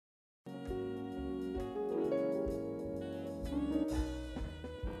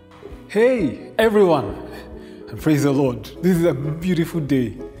Hey everyone, and praise the Lord. This is a beautiful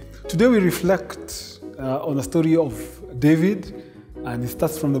day. Today we reflect on the story of David, and it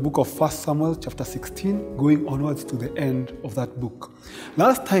starts from the book of 1 Samuel chapter 16, going onwards to the end of that book.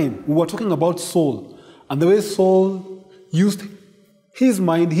 Last time we were talking about Saul and the way Saul used his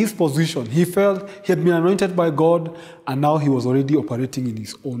mind, his position. He felt he had been anointed by God and now he was already operating in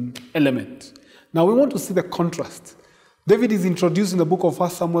his own element. Now we want to see the contrast. David is introduced in the book of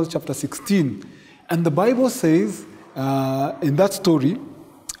 1 Samuel chapter 16, and the Bible says in that story,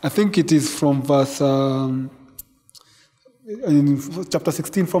 I think it is from verse, in chapter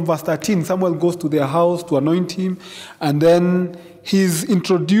 16 from verse 13, Samuel goes to their house to anoint him, and then he's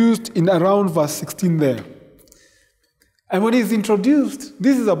introduced in around verse 16 there. And when he's introduced,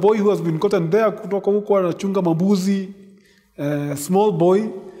 this is a boy who has been gotten there, kutoka huko anachunga mabuzi, small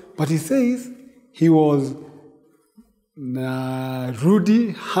boy, but he says he was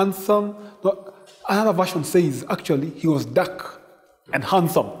ruddy, handsome. No, another version says, actually, he was dark and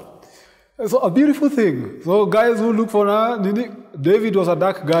handsome. So a beautiful thing. So guys who look for David was a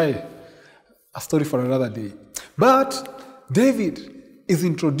dark guy. A story for another day. But David is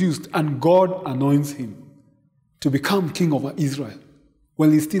introduced and God anoints him to become king over Israel.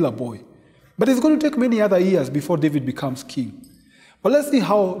 Well, he's still a boy. But it's going to take many other years before David becomes king. But let's see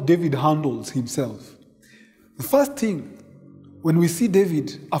how David handles himself. The first thing, when we see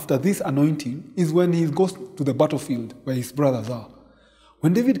David after this anointing, is when he goes to the battlefield where his brothers are.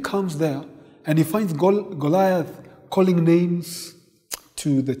 When David comes there and he finds Goliath calling names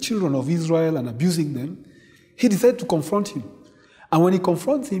to the children of Israel and abusing them, he decides to confront him. And when he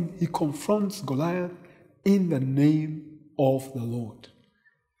confronts Goliath in the name of the Lord.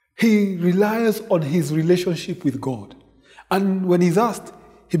 He relies on his relationship with God. And when he's asked,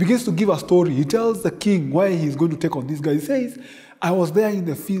 he begins to give a story. He tells the king why he's going to take on this guy. He says, I was there in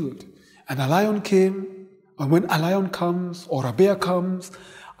the field, and a lion came, and when a lion comes or a bear comes,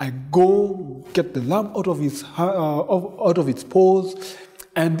 I go get the lamb out of its paws,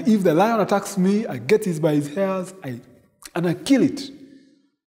 and if the lion attacks me, I get it by his hairs, and I kill it.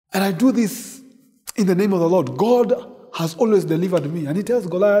 And I do this in the name of the Lord. God has always delivered me. And he tells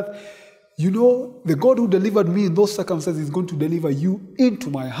Goliath, you know, the God who delivered me in those circumstances is going to deliver you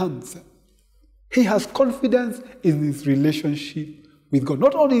into my hands. He has confidence in his relationship with God,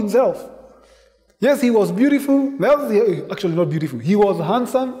 not only himself. Yes, he was beautiful. Well, actually not beautiful. He was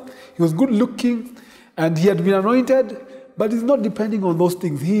handsome, he was good looking, and he had been anointed, but he's not depending on those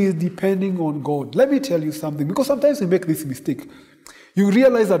things. He is depending on God. Let me tell you something, because sometimes we make this mistake. You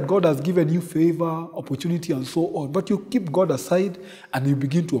realize that God has given you favor, opportunity, and so on, but you keep God aside and you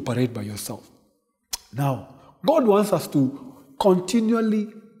begin to operate by yourself. Now, God wants us to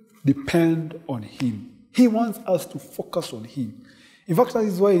continually depend on Him. He wants us to focus on Him. In fact, that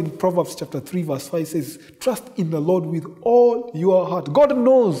is why in Proverbs chapter 3, verse 5 says, trust in the Lord with all your heart. God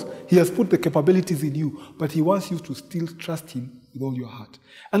knows He has put the capabilities in you, but He wants you to still trust Him with all your heart.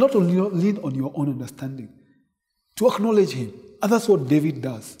 And not to lean on your own understanding. To acknowledge Him. And that's what David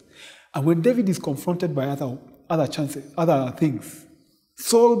does. And when David is confronted by other things,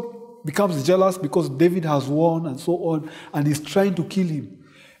 Saul becomes jealous because David has won and so on, and is trying to kill him.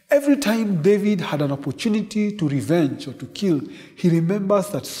 Every time David had an opportunity to revenge or to kill, he remembers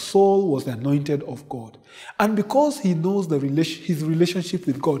that Saul was the anointed of God. And because he knows his relationship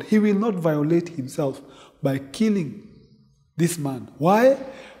with God, he will not violate himself by killing this man. Why?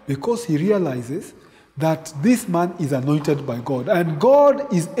 Because he realizes that this man is anointed by God, and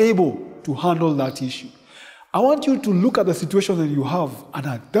God is able to handle that issue. I want you to look at the situation that you have, and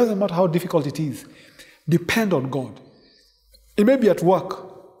it doesn't matter how difficult it is, depend on God. It may be at work,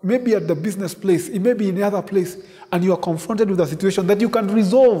 it may be at the business place, it may be in another place, and you are confronted with a situation that you can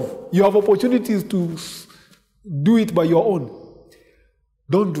resolve. You have opportunities to do it by your own.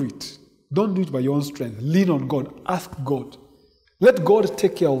 Don't do it. Don't do it by your own strength. Lean on God. Ask God. Let God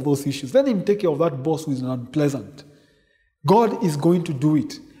take care of those issues. Let Him take care of that boss who is unpleasant. God is going to do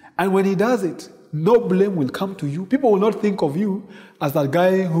it. And when He does it, no blame will come to you. People will not think of you as that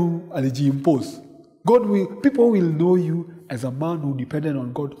guy who imposed. People will know you as a man who depended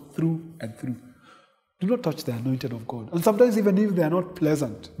on God through and through. Do not touch the anointed of God. And sometimes even if they are not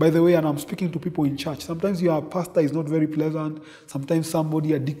pleasant, by the way, and I'm speaking to people in church, sometimes your pastor is not very pleasant, sometimes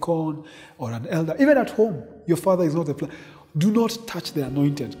somebody, a deacon or an elder, even at home, your father is not the pleasant. Do not touch the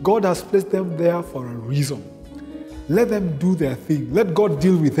anointed. God has placed them there for a reason. Let them do their thing. Let God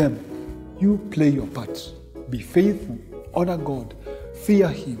deal with them. You play your part. Be faithful. Honor God. Fear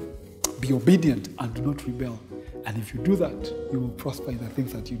Him. Be obedient and do not rebel. And if you do that, you will prosper in the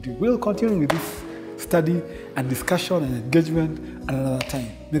things that you do. We'll continue with this study and discussion and engagement at another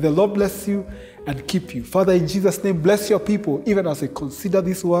time. May the Lord bless you and keep you. Father, in Jesus' name, bless your people, even as they consider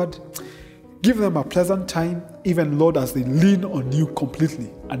this word. Give them a pleasant time, even, Lord, as they lean on you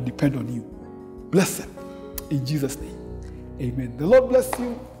completely and depend on you. Bless them. In Jesus' name, amen. The Lord bless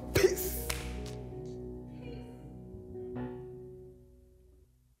you.